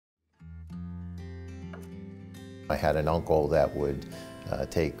I had an uncle that would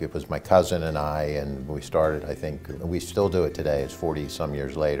it was my cousin and and we started, I think, we still do it today, it's 40 some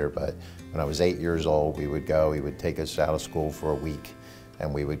years later, but when I was 8 years old, we would go, he would take us out of school for a week,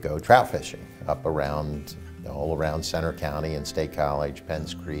 and we would go trout fishing up around, all around Center County and State College,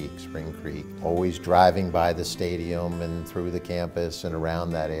 Penns Creek, Spring Creek, always driving by the stadium and through the campus and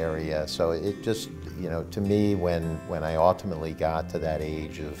around that area. So it just, you know, to me, when I ultimately got to that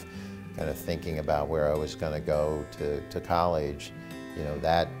age of kind of thinking about where I was going to go to college, you know,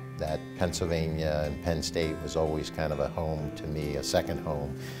 that Pennsylvania and Penn State was always kind of a home to me, a second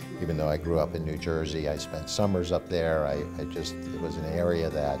home. Even though I grew up in New Jersey, I spent summers up there. It was an area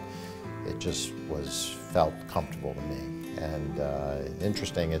that it just felt comfortable to me. And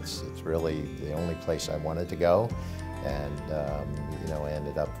interesting, it's really the only place I wanted to go. And you know, I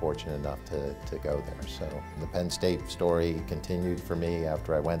ended up fortunate enough to go there. So the Penn State story continued for me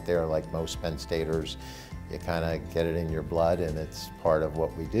after I went there. Like most Penn Staters, you kind of get it in your blood, and it's part of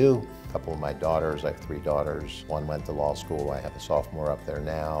what we do. A couple of my daughters, I have 3 daughters. One went to law school. I have a sophomore up there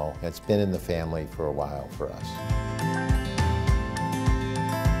now. It's been in the family for a while for us.